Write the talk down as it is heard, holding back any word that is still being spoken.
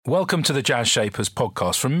Welcome to the Jazz Shapers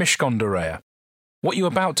podcast from Mishcon de Reya. What you're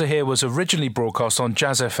about to hear was originally broadcast on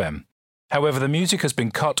Jazz FM. However, the music has been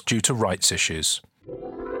cut due to rights issues.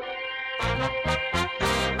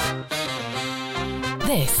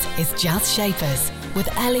 This is Jazz Shapers with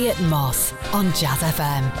Elliot Moss on Jazz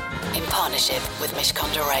FM. In partnership with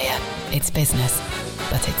Mishcon de Reya. It's business,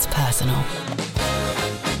 but it's personal.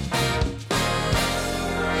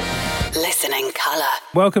 Listening colour.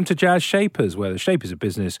 Welcome to Jazz Shapers, where the shapers of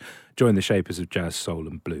business join the shapers of jazz, soul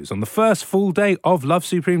and blues on the first full day of Love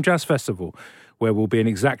Supreme Jazz Festival, where we'll be in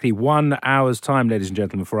exactly 1 hour's time, ladies and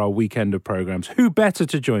gentlemen, for our weekend of programmes. Who better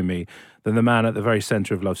to join me than the man at the very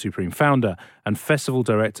centre of Love Supreme, founder and festival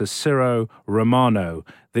director Ciro Romano.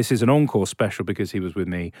 This is an encore special because he was with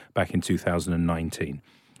me back in 2019.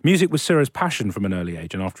 Music was Ciro's passion from an early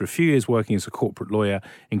age, and after a few years working as a corporate lawyer,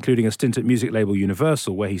 including a stint at music label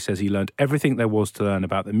Universal, where he says he learned everything there was to learn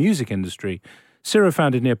about the music industry, Ciro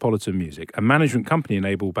founded Neapolitan Music, a management company and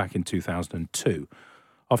label back in 2002.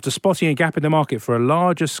 After spotting a gap in the market for a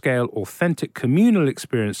larger scale, authentic, communal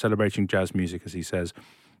experience celebrating jazz music, as he says,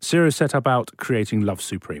 Ciro set about creating Love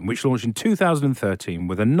Supreme, which launched in 2013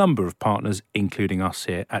 with a number of partners, including us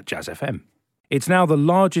here at Jazz FM. It's now the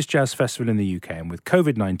largest jazz festival in the UK, and with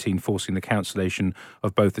COVID-19 forcing the cancellation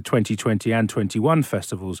of both the 2020 and 21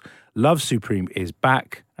 festivals, Love Supreme is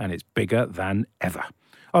back, and it's bigger than ever.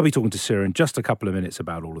 I'll be talking to Ciro in just a couple of minutes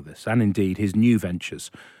about all of this, and indeed his new ventures.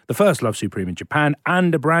 The first Love Supreme in Japan,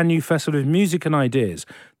 and a brand new festival of music and ideas,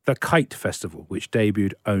 the Kite Festival, which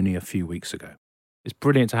debuted only a few weeks ago. It's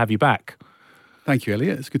brilliant to have you back. Thank you,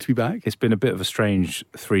 Elliot. It's good to be back. It's been a bit of a strange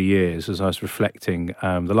 3 years as I was reflecting.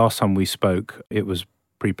 The last time we spoke, it was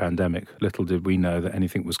pre-pandemic. Little did we know that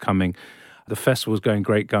anything was coming. The festival was going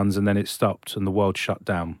great guns and then it stopped and the world shut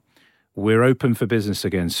down. We're open for business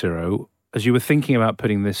again, Ciro. As you were thinking about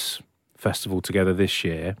putting this festival together this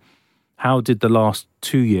year, how did the last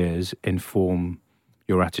 2 years inform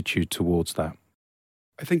your attitude towards that?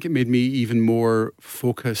 I think it made me even more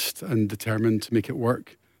focused and determined to make it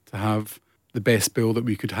work, to have the best bill that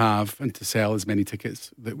we could have and to sell as many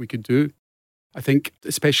tickets that we could do. I think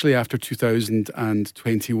especially after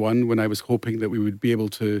 2021, when I was hoping that we would be able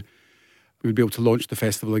to launch the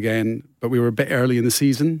festival again, but we were a bit early in the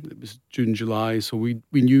season. It was June, July, so we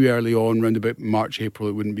knew early on, around about March, April,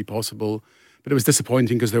 it wouldn't be possible. But it was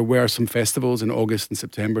disappointing because there were some festivals in August and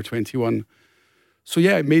September 21. So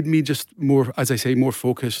yeah, it made me just more, as I say, more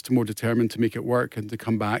focused, more determined to make it work and to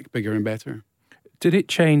come back bigger and better. Did it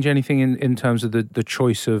change anything in terms of the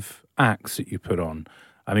choice of acts that you put on?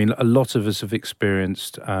 I mean, a lot of us have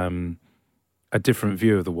experienced a different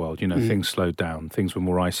view of the world. You know, things slowed down. Things were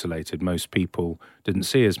more isolated. Most people didn't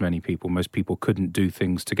see as many people. Most people couldn't do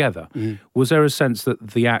things together. Was there a sense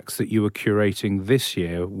that the acts that you were curating this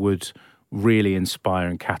year would really inspire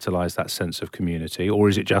and catalyse that sense of community? Or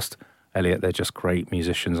is it just, Elliot, they're just great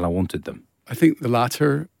musicians and I wanted them? I think the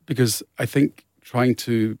latter, because I think trying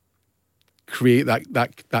to create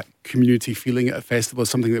that community feeling at a festival is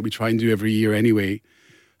something that we try and do every year anyway.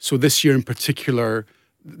 So this year in particular,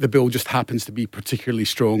 the bill just happens to be particularly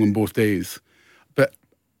strong on both days. But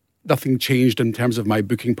nothing changed in terms of my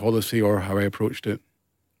booking policy or how I approached it.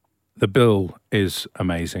 The bill is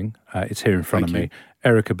amazing. It's here in front of me.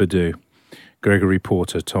 You. Erykah Badu, Gregory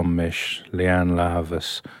Porter, Tom Misch, Leanne La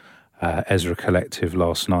Havas, Ezra Collective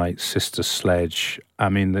last night, Sister Sledge. I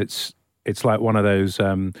mean, it's like one of those,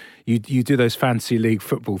 you do those fantasy league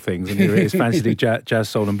football things and here it is, fantasy league jazz,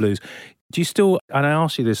 soul and blues. Do you still, and I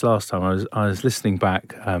asked you this last time, I was listening back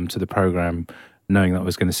to the programme knowing that I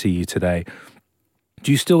was going to see you today.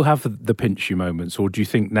 Do you still have the pinch you moments, or do you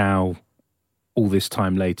think now, all this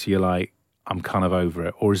time later, you're like, I'm kind of over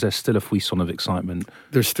it? Or is there still a frisson of excitement?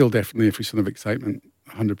 There's still definitely a frisson of excitement,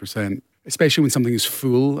 100%. Especially when something is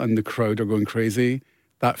full and the crowd are going crazy.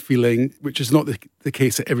 That feeling, which is not the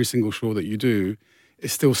case at every single show that you do,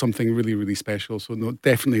 is still something really, really special. So no,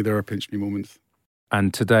 definitely there are pinch me moments.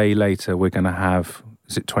 And today, later, we're going to have,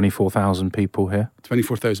 is it 24,000 people here?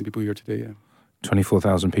 24,000 people here today, yeah.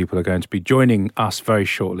 24,000 people are going to be joining us very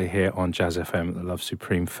shortly here on Jazz FM at the Love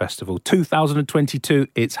Supreme Festival 2022.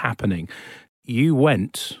 It's happening. You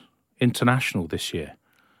went international this year.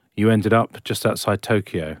 You ended up just outside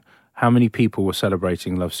Tokyo. How many people were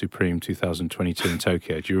celebrating Love Supreme 2022 in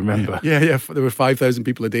Tokyo? Do you remember? Yeah. There were 5,000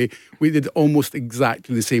 people a day. We did almost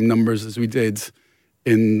exactly the same numbers as we did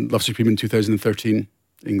in Love Supreme in 2013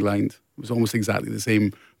 in England. It was almost exactly the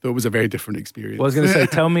same, though it was a very different experience. Well, I was going to say,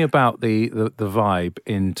 tell me about the vibe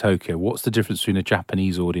in Tokyo. What's the difference between a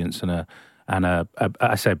Japanese audience and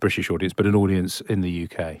I say a British audience, but an audience in the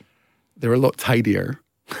UK? They're a lot tidier.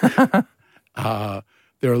 They're a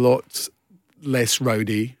lot less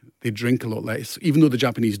rowdy. They drink a lot less. Even though the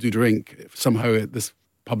Japanese do drink, somehow at this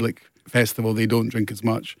public festival, they don't drink as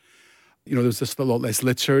much. There's just a lot less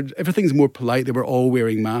litter. Everything's more polite. They were all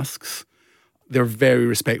wearing masks. They're very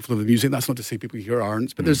respectful of the music. That's not to say people here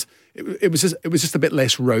aren't, but it was just a bit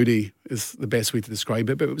less rowdy is the best way to describe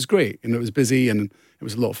it. But it was great, and it was busy, and it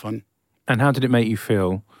was a lot of fun. And how did it make you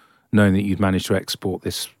feel knowing that you'd managed to export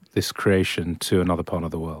this creation to another part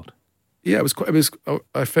of the world? Yeah,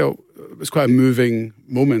 I felt it was quite a moving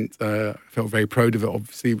moment. I felt very proud of it.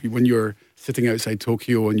 Obviously, when you're sitting outside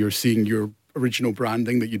Tokyo and you're seeing your original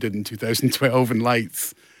branding that you did in 2012 in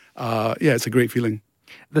lights, it's a great feeling.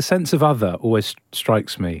 The sense of other always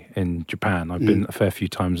strikes me in Japan. I've been a fair few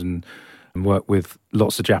times and worked with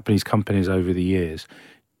lots of Japanese companies over the years.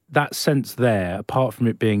 That sense there, apart from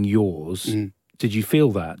it being yours, did you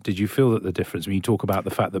feel that? Did you feel that the difference? When you talk about the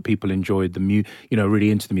fact that people enjoyed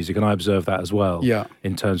really into the music, and I observed that as well,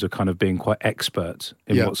 in terms of kind of being quite experts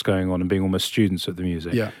in what's going on and being almost students of the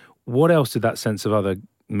music. Yeah. What else did that sense of other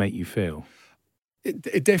make you feel?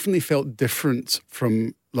 It definitely felt different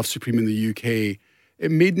from Love Supreme in the UK. It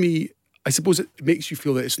made me, I suppose it makes you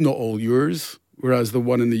feel that it's not all yours, whereas the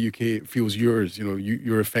one in the UK feels yours.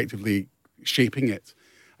 You're effectively shaping it.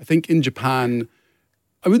 I think in Japan,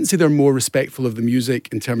 I wouldn't say they're more respectful of the music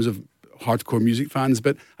in terms of hardcore music fans,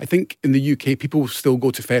 but I think in the UK, people still go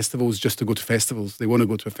to festivals just to go to festivals. They want to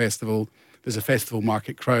go to a festival. There's a festival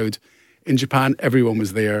market crowd. In Japan, everyone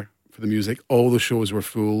was there for the music. All the shows were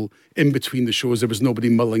full. In between the shows, there was nobody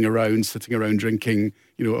mulling around, sitting around drinking,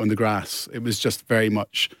 on the grass. It was just very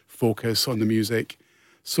much focus on the music.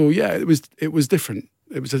 So yeah, it was different.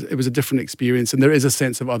 It was a different experience, and there is a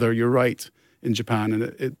sense of other. You're right, in Japan,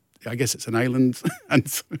 and I guess it's an island,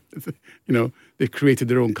 and they've created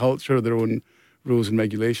their own culture, their own rules and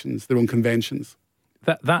regulations, their own conventions.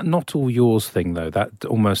 That not all yours thing, though, that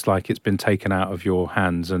almost like it's been taken out of your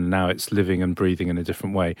hands and now it's living and breathing in a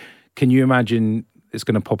different way. Can you imagine it's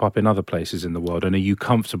going to pop up in other places in the world? And are you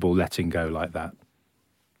comfortable letting go like that?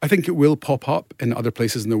 I think it will pop up in other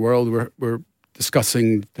places in the world. We're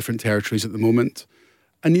discussing different territories at the moment.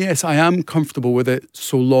 And yes, I am comfortable with it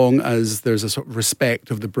so long as there's a sort of respect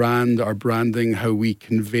of the brand, our branding, how we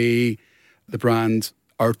convey the brand,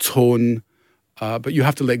 our tone. But you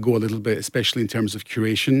have to let go a little bit, especially in terms of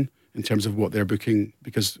curation, in terms of what they're booking,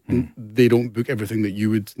 because they don't book everything that you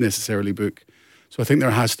would necessarily book. So I think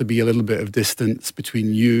there has to be a little bit of distance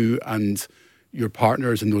between you and your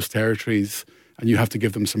partners in those territories, and you have to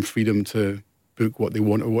give them some freedom to book what they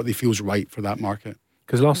want or what they feel is right for that market.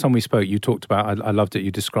 Because last time we spoke, you talked about, I loved it,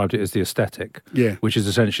 you described it as the aesthetic, which is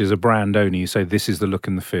essentially as a brand owner, you say, this is the look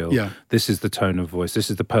and the feel, this is the tone of voice, this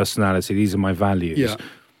is the personality, these are my values. Yeah.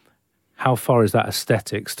 How far is that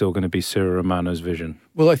aesthetic still going to be Ciro Romano's vision?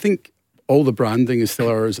 Well, I think all the branding is still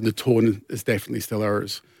ours and the tone is definitely still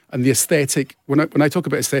ours. And the aesthetic, when I talk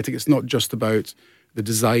about aesthetic, it's not just about the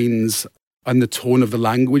designs and the tone of the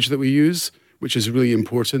language that we use, which is really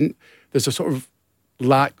important. There's a sort of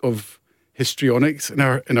lack of histrionics in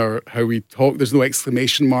our how we talk. There's no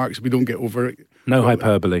exclamation marks. We don't get over it. No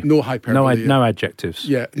hyperbole. No hyperbole. No adjectives.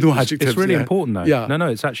 Yeah, no adjectives. It's really important, though. Yeah. No,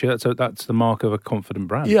 it's actually, that's the mark of a confident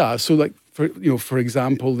brand. Yeah, so like, for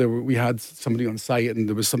example, we had somebody on site and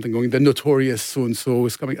there was something going, the notorious so-and-so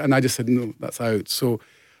is coming, and I just said, no, that's out. So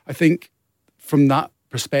I think from that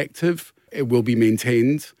perspective, it will be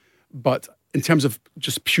maintained. But in terms of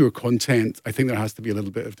just pure content, I think there has to be a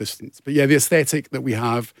little bit of distance. But yeah, the aesthetic that we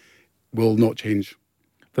have will not change.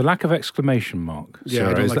 The lack of exclamation mark. Yeah,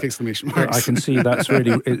 Sarah, I don't like exclamation marks. I can see that's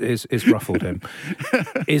really, it's ruffled him.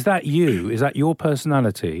 Is that you? Is that your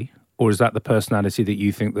personality? Or is that the personality that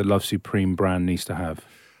you think the Love Supreme brand needs to have?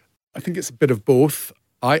 I think it's a bit of both.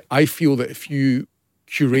 I feel that if you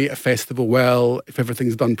curate a festival well, if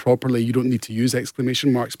everything's done properly, you don't need to use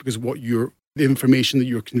exclamation marks because the information that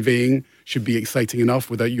you're conveying should be exciting enough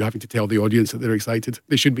without you having to tell the audience that they're excited.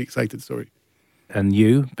 They should be excited, sorry. And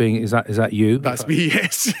you is that you? That's me.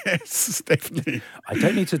 Yes, definitely. I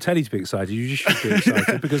don't need to tell you to be excited. You just should be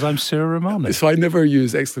excited because I'm Ciro Romano. So I never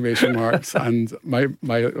use exclamation marks, and my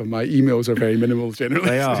emails are very minimal generally.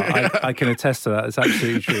 They are. I can attest to that. It's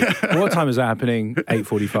absolutely true. What time is that happening?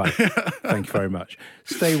 8:45. Thank you very much.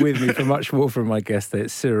 Stay with me for much more from my guest there.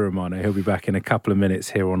 It's Ciro Romano. He'll be back in a couple of minutes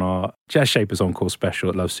here on our Jazz Shapers Encore special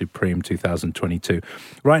at Love Supreme 2022.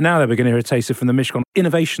 Right now, we're going to hear a taster from the Mishcon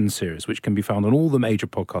Innovation Series, which can be found on all the major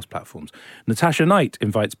podcast platforms. Natasha Knight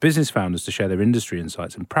invites business founders to share their industry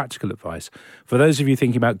insights and practical advice for those of you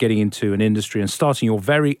thinking about getting into an industry and starting your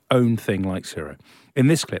very own thing like Ciro. In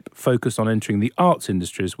this clip, focused on entering the arts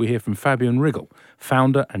industries, we hear from Fabian Riggle,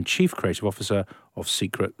 founder and chief creative officer of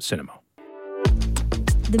Secret Cinema.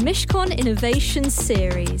 The Mishcon Innovation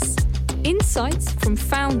Series. Insights from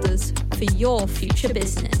founders for your future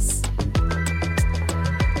business.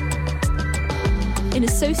 In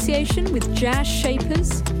association with Jazz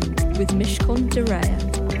Shapers with Mishcon de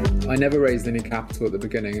Reya. I never raised any capital at the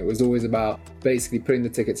beginning. It was always about basically putting the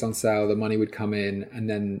tickets on sale, the money would come in, and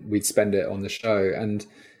then we'd spend it on the show. And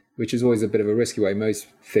which is always a bit of a risky way. Most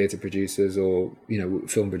theatre producers or,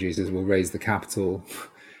 film producers will raise the capital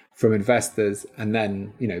from investors and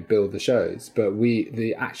then, build the shows. But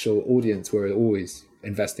the actual audience were always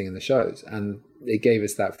investing in the shows. And it gave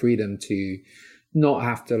us that freedom to not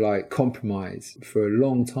have to compromise. For a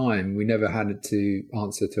long time, we never had to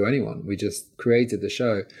answer to anyone. We just created the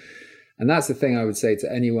show. And that's the thing I would say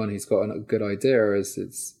to anyone who's got a good idea is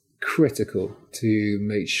it's critical to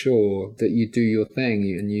make sure that you do your thing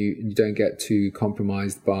and you don't get too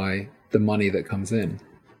compromised by the money that comes in.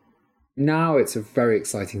 Now it's a very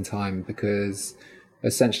exciting time because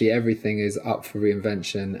essentially everything is up for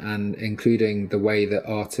reinvention, and including the way that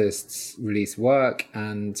artists release work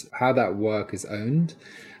and how that work is owned.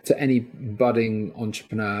 To any budding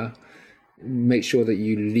entrepreneur, make sure that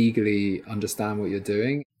you legally understand what you're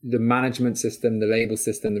doing. The management system, the label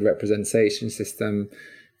system, the representation system,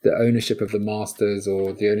 the ownership of the masters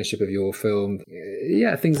or the ownership of your film.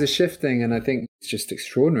 Yeah, things are shifting, and I think it's just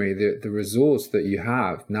extraordinary the resource that you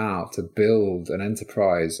have now to build an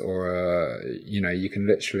enterprise, or you can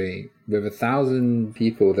literally, with 1,000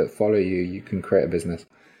 people that follow you, you can create a business.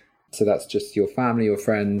 So that's just your family, your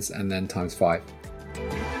friends, and then times 5.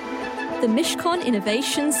 The Mishcon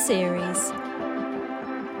Innovation Series.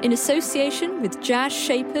 In association with Jazz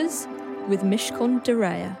Shapers with Mishcon de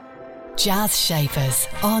Reya. Jazz Shapers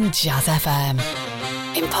on Jazz FM.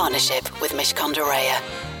 In partnership with Mishcon de Reya.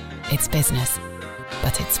 It's business,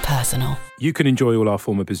 but it's personal. You can enjoy all our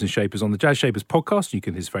former business shapers on the Jazz Shapers podcast. You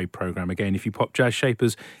can this very programme again if you pop Jazz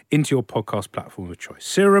Shapers into your podcast platform of choice.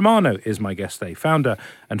 Ciro Romano is my guest today, founder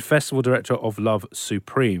and festival director of Love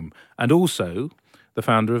Supreme, and also the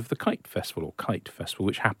founder of the Kite Festival,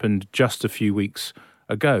 which happened just a few weeks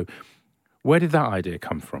ago. Where did that idea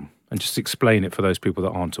come from? And just explain it for those people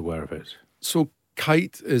that aren't aware of it. So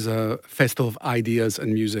Kite is a festival of ideas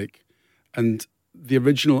and music. And the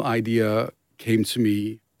original idea came to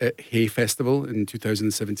me at Hay Festival in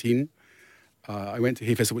 2017. I went to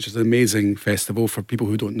Hay Festival, which is an amazing festival. For people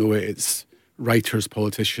who don't know it, it's writers,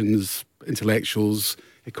 politicians, intellectuals,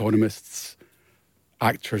 economists,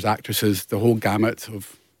 actors, actresses, the whole gamut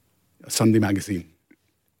of a Sunday magazine.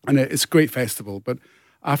 And it's a great festival. But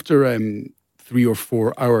after 3 or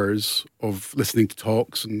 4 hours of listening to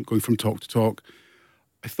talks and going from talk to talk,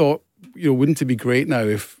 I thought, wouldn't it be great now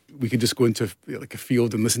if we could just go into a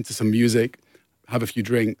field and listen to some music, have a few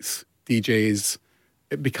drinks, DJs,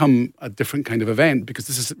 it become a different kind of event, because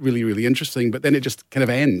this is really, really interesting, but then it just kind of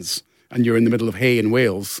ends and you're in the middle of Hay in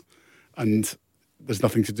Wales and there's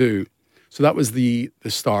nothing to do. So that was the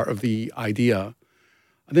start of the idea.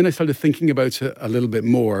 And then I started thinking about it a little bit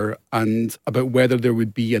more and about whether there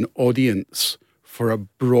would be an audience for a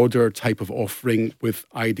broader type of offering with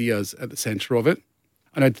ideas at the centre of it.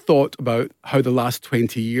 And I'd thought about how the last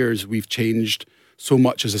 20 years we've changed so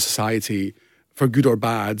much as a society, for good or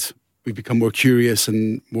bad. We've become more curious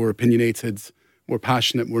and more opinionated, more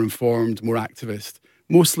passionate, more informed, more activist,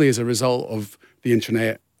 mostly as a result of the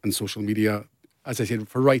internet and social media, as I said,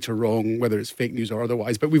 for right or wrong, whether it's fake news or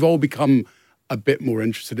otherwise. But we've all become a bit more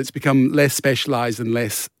interested. It's become less specialised and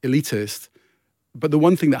less elitist. But the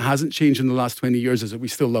one thing that hasn't changed in the last 20 years is that we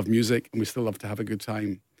still love music and we still love to have a good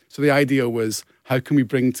time. So the idea was, how can we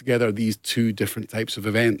bring together these two different types of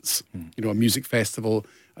events? A music festival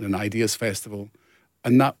and an ideas festival.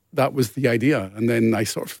 And that was the idea. And then I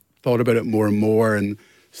sort of thought about it more and more and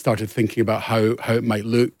started thinking about how it might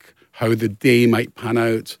look, how the day might pan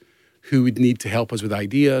out, who would need to help us with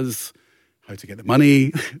ideas, how to get the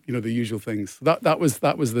money, the usual things. That was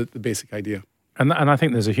the basic idea. And I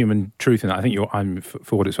think there's a human truth in that. I think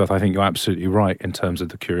for what it's worth, I think you're absolutely right in terms of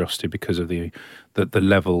the curiosity, because of the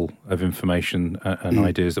level of information and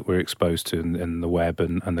ideas that we're exposed to in the web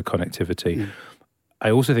and the connectivity. I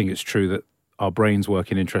also think it's true that our brains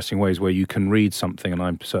work in interesting ways where you can read something, and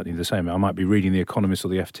I'm certainly the same. I might be reading The Economist or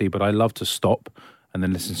the FT, but I love to stop and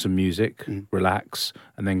then listen to some music, relax,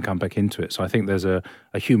 and then come back into it. So I think there's a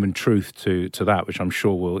human truth to that, which I'm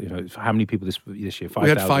sure will, how many people this year? 5,000. We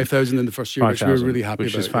had 5,000 in the first year, which we were really happy about.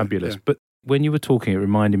 Which is fabulous. Yeah. But when you were talking, it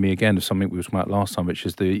reminded me again of something we were talking about last time, which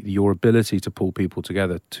is your ability to pull people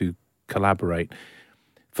together to collaborate.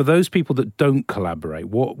 For those people that don't collaborate,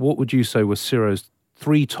 what would you say was Ciro's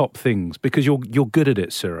 3 top things, because you're good at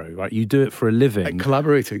it, Ciro, right? You do it for a living.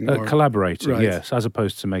 Collaborating. Collaborating, right. Yes, as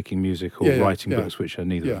opposed to making music or writing books, which are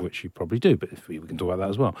neither of which you probably do, but if we can talk about that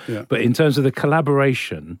as well. Yeah. But in terms of the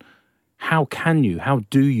collaboration, how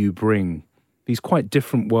do you bring these quite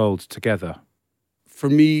different worlds together? For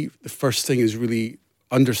me, the first thing is really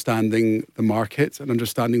understanding the market and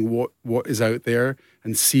understanding what is out there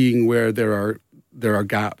and seeing where there are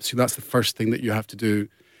gaps. So that's the first thing that you have to do.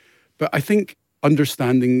 But I think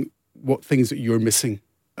understanding what things that you're missing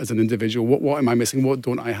as an individual. What am I missing? What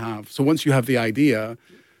don't I have? So once you have the idea,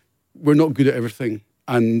 we're not good at everything.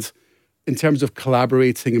 And in terms of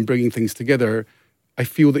collaborating and bringing things together, I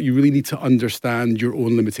feel that you really need to understand your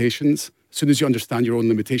own limitations. As soon as you understand your own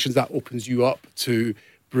limitations, that opens you up to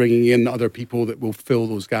bringing in other people that will fill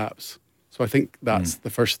those gaps. So I think that's the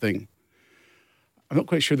first thing. I'm not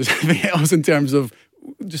quite sure there's anything else in terms of,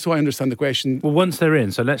 just so I understand the question. Well, once they're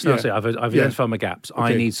in, so let's now say I've identified my gaps. Okay.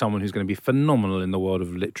 I need someone who's going to be phenomenal in the world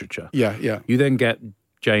of literature. Yeah. You then get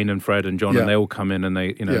Jane and Fred and John, Yeah. and they all come in, and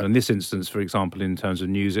they, in this instance, for example, in terms of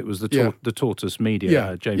news, it was the Tortoise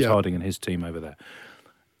Media, James Harding and his team over there.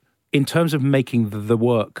 In terms of making the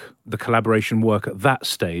work, the collaboration work at that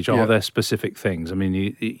stage, are there specific things? I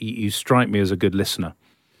mean, you strike me as a good listener.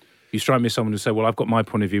 You strike me as someone who say, well, I've got my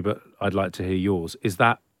point of view, but I'd like to hear yours. Is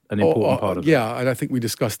that an important part of it? Yeah, and I think we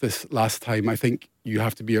discussed this last time. I think you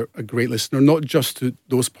have to be a great listener, not just to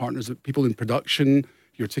those partners, but people in production,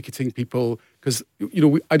 your ticketing people, because,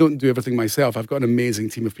 I don't do everything myself. I've got an amazing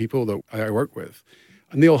team of people that I work with,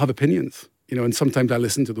 and they all have opinions, and sometimes I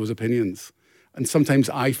listen to those opinions. And sometimes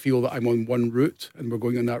I feel that I'm on one route and we're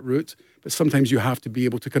going on that route, but sometimes you have to be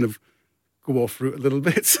able to kind of go off route a little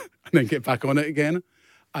bit and then get back on it again.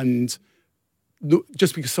 And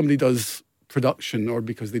just because somebody does production or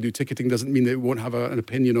because they do ticketing doesn't mean they won't have an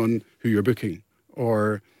opinion on who you're booking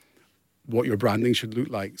or what your branding should look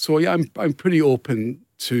like. So yeah, I'm pretty open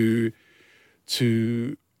to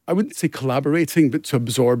I wouldn't say collaborating, but to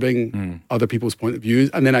absorbing other people's point of views,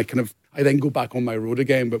 and then I then go back on my road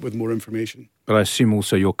again, but with more information. But I assume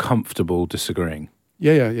also you're comfortable disagreeing.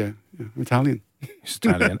 Yeah. I'm Italian. He's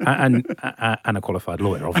Italian and a qualified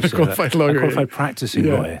lawyer, obviously. A qualified lawyer. A qualified practicing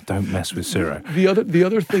lawyer. Don't mess with Ciro. The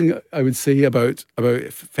other thing I would say about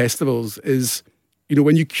festivals is,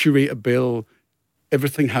 when you curate a bill,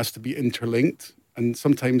 everything has to be interlinked. And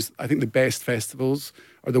sometimes I think the best festivals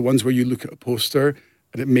are the ones where you look at a poster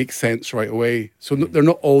and it makes sense right away. So they're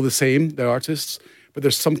not all the same, the artists, but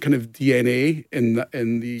there's some kind of DNA in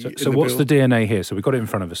the So what's bill. the DNA here? So we've got it in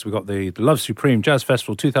front of us. We've got the Love Supreme Jazz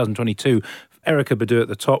Festival 2022. Erykah Badu at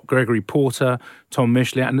the top, Gregory Porter, Tom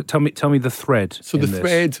Mischley. And tell me the thread. So the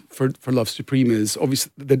thread for Love Supreme is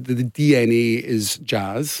obviously the DNA is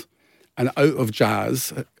jazz, and out of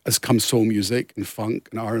jazz has come soul music and funk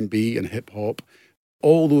and R&B and hip hop.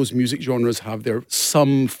 All those music genres have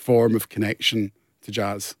some form of connection to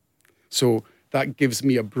jazz. So that gives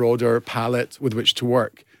me a broader palette with which to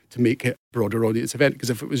work to make it a broader audience event.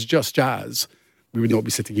 Because if it was just jazz, we would not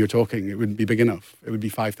be sitting here talking. It wouldn't be big enough. It would be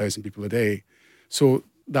 5,000 people a day. So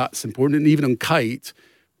that's important. And even on Kite,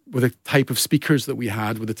 with the type of speakers that we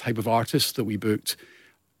had, with the type of artists that we booked,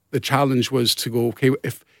 the challenge was to go, okay,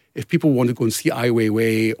 if people want to go and see Ai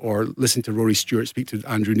Weiwei or listen to Rory Stewart speak to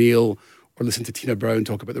Andrew Neil or listen to Tina Brown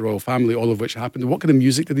talk about the royal family, all of which happened, what kind of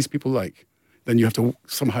music do these people like? Then you have to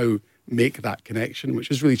somehow make that connection,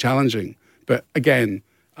 which is really challenging. But again,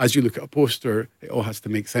 as you look at a poster, it all has to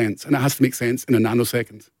make sense. And it has to make sense in a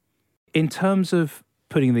nanosecond. In terms of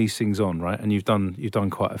putting these things on, right, and you've done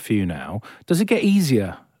quite a few now, does it get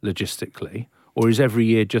easier logistically, or is every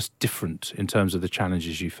year just different in terms of the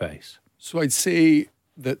challenges you face? So I'd say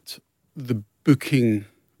that the booking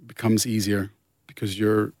becomes easier because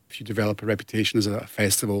if you develop a reputation as a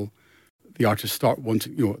festival, the artists start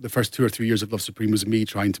wanting, the first 2 or 3 years of Love Supreme was me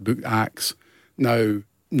trying to book acts. Now,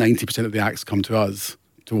 90% of the acts come to us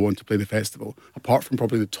to want to play the festival, apart from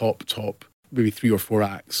probably the top, maybe 3 or 4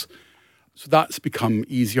 acts. So that's become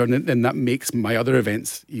easier, and then that makes my other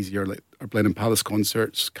events easier, like our Blenheim Palace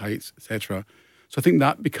concerts, Kites, etc. So I think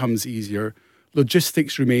that becomes easier.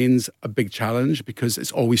 Logistics remains a big challenge because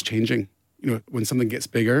it's always changing. When something gets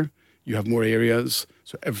bigger, you have more areas,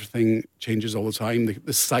 so everything changes all the time.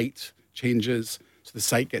 The site changes, so the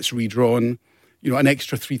site gets redrawn. An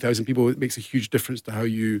extra 3,000 people, it makes a huge difference to how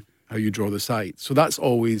you draw the site. So that's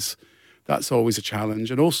always a challenge.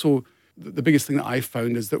 And also, the biggest thing that I've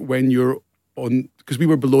found is that when you're on, because we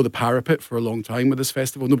were below the parapet for a long time with this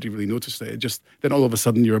festival, nobody really noticed it. Then all of a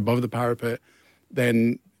sudden you're above the parapet,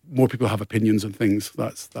 then more people have opinions on things.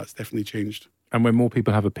 That's definitely changed. And when more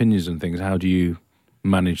people have opinions on things, how do you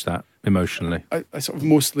manage that emotionally? I sort of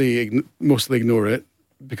mostly ignore it.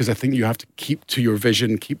 because I think you have to keep to your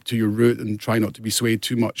vision, keep to your route, and try not to be swayed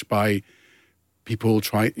too much by people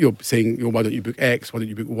saying, why don't you book X? Why don't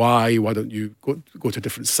you book Y? Why don't you go to a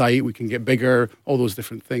different site? We can get bigger, all those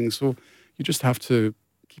different things. So you just have to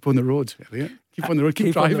keep on the road, Elliot. Keep on the road,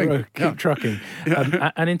 keep driving. Keep trucking.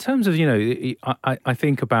 Yeah. And in terms of, I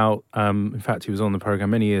think about, in fact, he was on the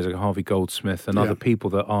programme many years ago, Harvey Goldsmith and other people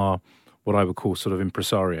that are what I would call sort of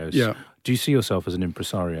impresarios. Yeah. Do you see yourself as an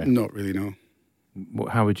impresario? Not really, no.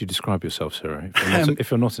 How would you describe yourself, Ciro,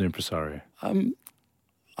 if you're not an impresario? I'm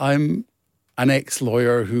an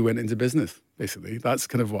ex-lawyer who went into business, basically. That's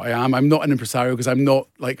kind of what I am. I'm not an impresario because I'm not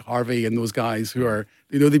like Harvey and those guys who are,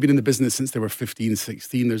 they've been in the business since they were 15,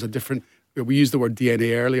 16. There's a different, we used the word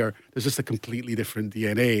DNA earlier. There's just a completely different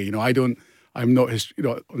DNA. I'm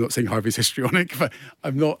not saying Harvey's histrionic, but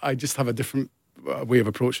I just have a different way of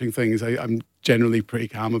approaching things. I'm generally pretty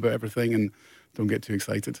calm about everything and don't get too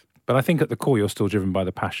excited. But I think at the core, you're still driven by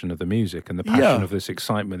the passion of the music and the passion of this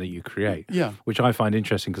excitement that you create, which I find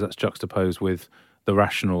interesting because that's juxtaposed with the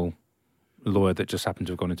rational lawyer that just happened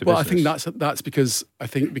to have gone into business. Well, I think that's because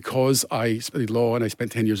I studied law and I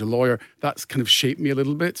spent 10 years as a lawyer, that's kind of shaped me a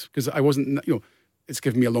little bit because I wasn't, it's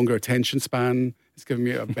given me a longer attention span. It's given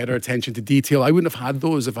me a better attention to detail. I wouldn't have had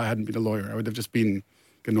those if I hadn't been a lawyer. I would have just been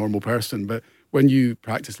a normal person. But when you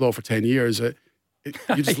practice law for 10 years,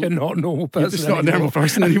 you're not a normal person. You're just not a normal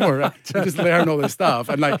person anymore. Right? You just learn all this stuff,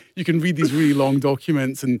 and you can read these really long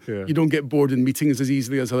documents, and you don't get bored in meetings as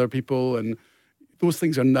easily as other people. And those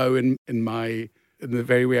things are now in the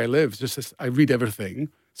very way I live. I read everything,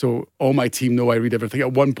 so all my team know I read everything.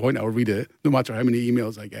 At one point, I'll read it, no matter how many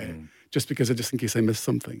emails I get. Just in case I miss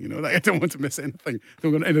something, I don't want to miss anything. I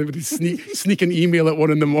don't want anybody sneak an email at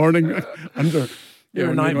 1 a.m. under.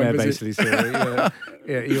 You're a nightmare, basically, Ciro.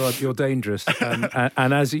 You're dangerous.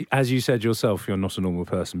 And as you said yourself, you're not a normal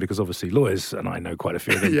person because obviously lawyers, and I know quite a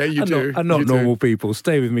few of them, are not normal people.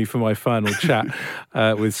 Stay with me for my final chat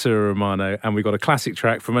with Ciro Romano. And we've got a classic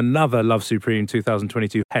track from another Love Supreme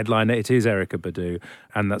 2022 headliner. It is Erykah Badu.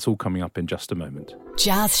 And that's all coming up in just a moment.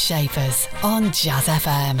 Jazz Shapers on Jazz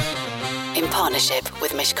FM. In partnership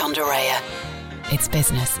with Mishcon de Reya. It's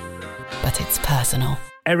business, but it's personal.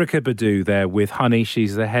 Erykah Badu there with Honey.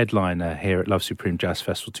 She's the headliner here at Love Supreme Jazz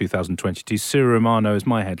Festival 2022. Ciro Romano is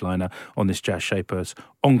my headliner on this Jazz Shapers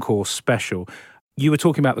Encore special. You were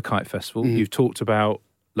talking about the Kite Festival. You've talked about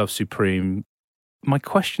Love Supreme. My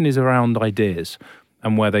question is around ideas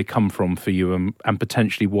and where they come from for you and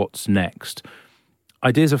potentially what's next.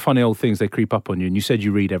 Ideas are funny old things. They creep up on you. And you said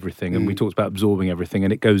you read everything and we talked about absorbing everything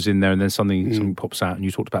and it goes in there and then something pops out and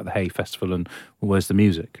you talked about the Hay Festival and where's the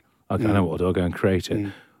music? I know what, I'll go and create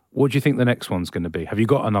it. What do you think the next one's going to be? Have you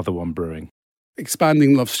got another one brewing?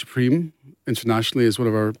 Expanding Love Supreme internationally is one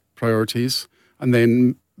of our priorities. And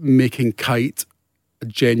then making Kite a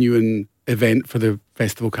genuine event for the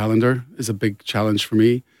festival calendar is a big challenge for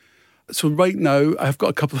me. So right now, I've got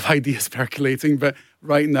a couple of ideas percolating, but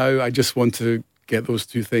right now I just want to get those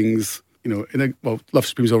two things, Love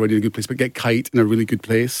Supreme's already in a good place, but get Kite in a really good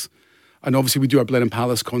place. And obviously we do our Blenheim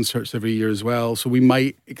Palace concerts every year as well. So we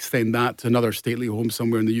might extend that to another stately home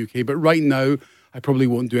somewhere in the UK. But right now, I probably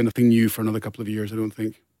won't do anything new for another couple of years, I don't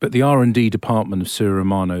think. But the R&D department of Ciro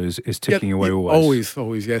Romano is ticking away always.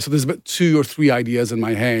 Always, yeah. So there's about 2 or 3 ideas in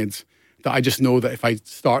my head that I just know that if I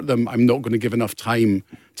start them, I'm not going to give enough time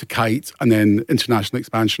to Kite and then international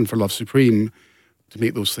expansion for Love Supreme to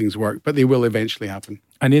make those things work. But they will eventually happen.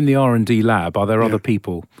 And in the R&D lab, are there other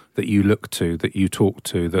people that you look to, that you talk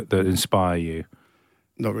to, that inspire you?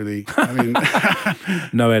 Not really. I mean,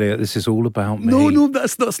 no, Elliot, this is all about me. No,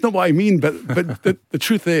 that's not what I mean. But the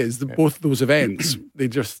truth is, that both those events, they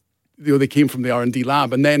just, they came from the R&D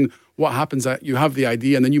lab. And then what happens is you have the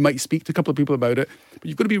idea, and then you might speak to a couple of people about it. But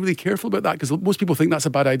you've got to be really careful about that because most people think that's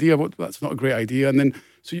a bad idea. That's not a great idea. And then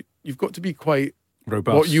so you've got to be quite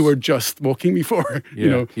robust. What you were just mocking me for.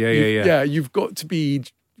 Yeah. Yeah. You've got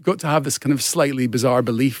to have this kind of slightly bizarre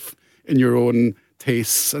belief in your own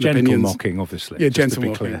tastes and opinions. Gentle mocking, obviously. Yeah, gentle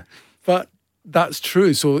mocking. Clear. But that's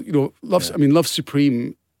true. So, Love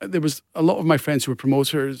Supreme, there was a lot of my friends who were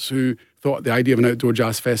promoters who thought the idea of an outdoor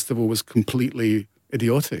jazz festival was completely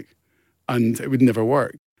idiotic and it would never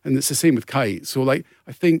work. And it's the same with Kite. So, I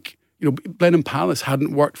think, Blenheim Palace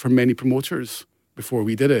hadn't worked for many promoters before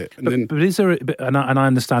we did it. But is there, and I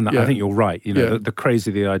understand that, I think you're right, the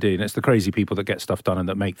crazy the idea, and it's the crazy people that get stuff done and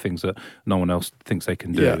that make things that no one else thinks they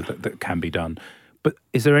can do, that can be done. But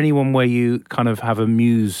is there anyone where you kind of have a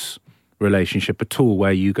muse relationship at all,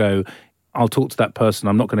 where you go, I'll talk to that person,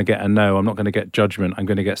 I'm not going to get a no, I'm not going to get judgment, I'm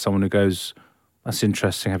going to get someone who goes, that's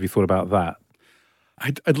interesting, have you thought about that?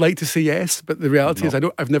 I'd like to say yes, but the reality is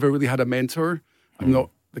I've never really had a mentor. I'm not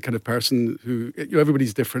the kind of person who,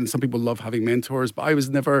 everybody's different. Some people love having mentors, but I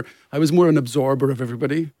was more an absorber of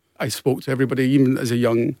everybody. I spoke to everybody, even as a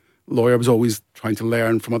young lawyer. I was always trying to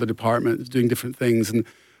learn from other departments, doing different things and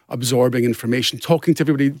absorbing information, talking to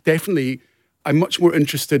everybody. Definitely, I'm much more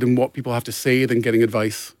interested in what people have to say than getting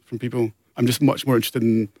advice from people. I'm just much more interested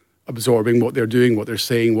in absorbing what they're doing, what they're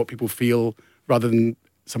saying, what people feel, rather than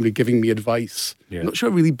somebody giving me advice. Yeah. I'm not sure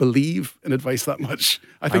I really believe in advice that much.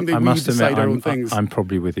 I think we decide our own things. I'm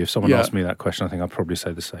probably with you. If someone asked me that question, I think I'd probably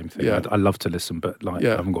say the same thing. Yeah. I love to listen, but I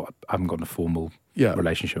haven't got a formal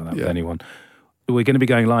relationship with anyone. We're going to be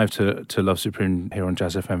going live to Love Supreme here on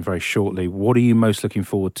Jazz FM very shortly. What are you most looking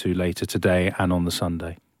forward to later today and on the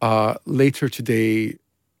Sunday? Later today,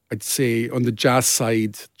 I'd say on the jazz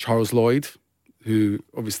side, Charles Lloyd, who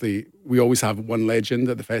obviously we always have one legend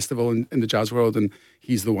at the festival in the jazz world, and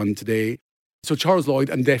he's the one today. So Charles Lloyd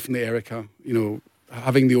and definitely Erica,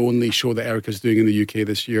 having the only show that Erica's doing in the UK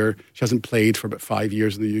this year. She hasn't played for about 5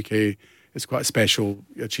 years in the UK. It's quite a special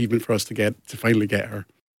achievement for us to finally get her.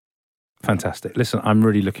 Fantastic. Listen, I'm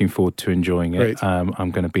really looking forward to enjoying it. I'm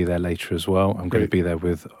going to be there later as well. I'm going to be there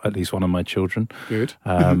with at least one of my children. Good.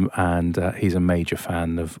 And he's a major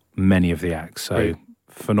fan of many of the acts. So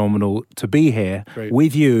phenomenal to be here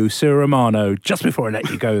with you, Cyril Romano. Just before I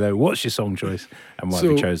let you go, though, what's your song choice and why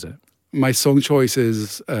have you chose it? My song choice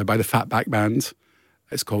is by the Fatback Band.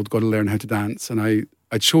 It's called Gotta Learn How to Dance. And I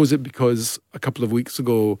chose it because a couple of weeks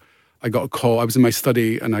ago, I got a call. I was in my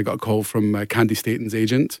study and I got a call from Candy Staton's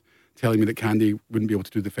agent telling me that Candy wouldn't be able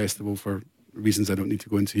to do the festival for reasons I don't need to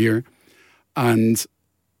go into here. And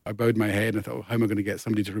I bowed my head and I thought, how am I going to get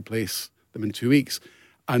somebody to replace them in 2 weeks?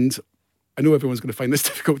 And I know everyone's going to find this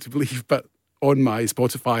difficult to believe, but on my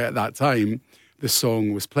Spotify at that time, this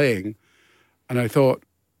song was playing. And I thought,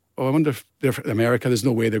 I wonder if they're from America, there's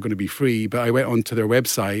no way they're going to be free. But I went onto their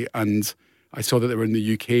website and I saw that they were in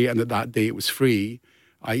the UK and that day it was free.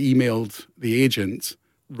 I emailed the agent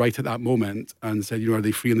right at that moment and said, are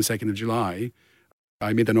they free on the 2nd of July?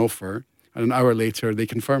 I made an offer. And an hour later, they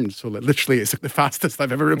confirmed. So literally, it's the fastest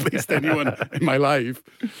I've ever replaced anyone in my life.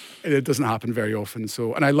 And it doesn't happen very often.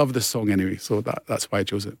 And I love this song anyway, so that's why I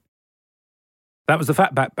chose it. That was the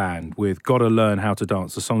Fatback Band with Gotta Learn How to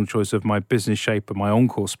Dance, the song choice of my business shaper, my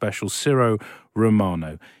encore special, Cyril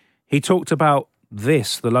Romano. He talked about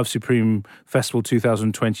this, the Love Supreme Festival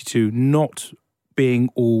 2022, not being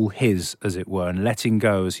all his, as it were, and letting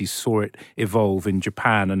go as he saw it evolve in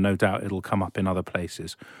Japan, and no doubt it'll come up in other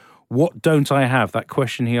places. What don't I have? That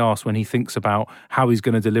question he asked when he thinks about how he's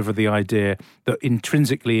going to deliver the idea that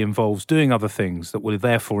intrinsically involves doing other things that will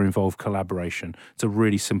therefore involve collaboration. It's a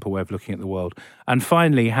really simple way of looking at the world. And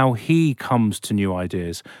finally, how he comes to new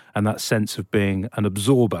ideas and that sense of being an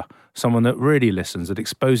absorber, someone that really listens, that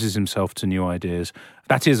exposes himself to new ideas.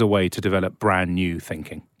 That is a way to develop brand new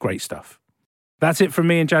thinking. Great stuff. That's it from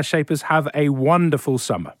me and Jazz Shapers. Have a wonderful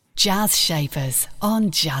summer. Jazz Shapers on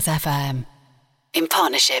Jazz FM. In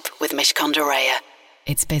partnership with Mishcon de Reya.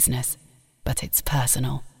 It's business, but it's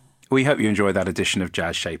personal. We hope you enjoyed that edition of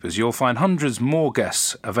Jazz Shapers. You'll find hundreds more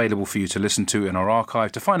guests available for you to listen to in our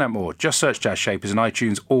archive. To find out more, just search Jazz Shapers in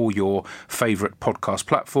iTunes or your favourite podcast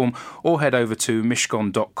platform, or head over to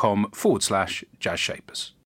mishcon.com/Jazz Shapers.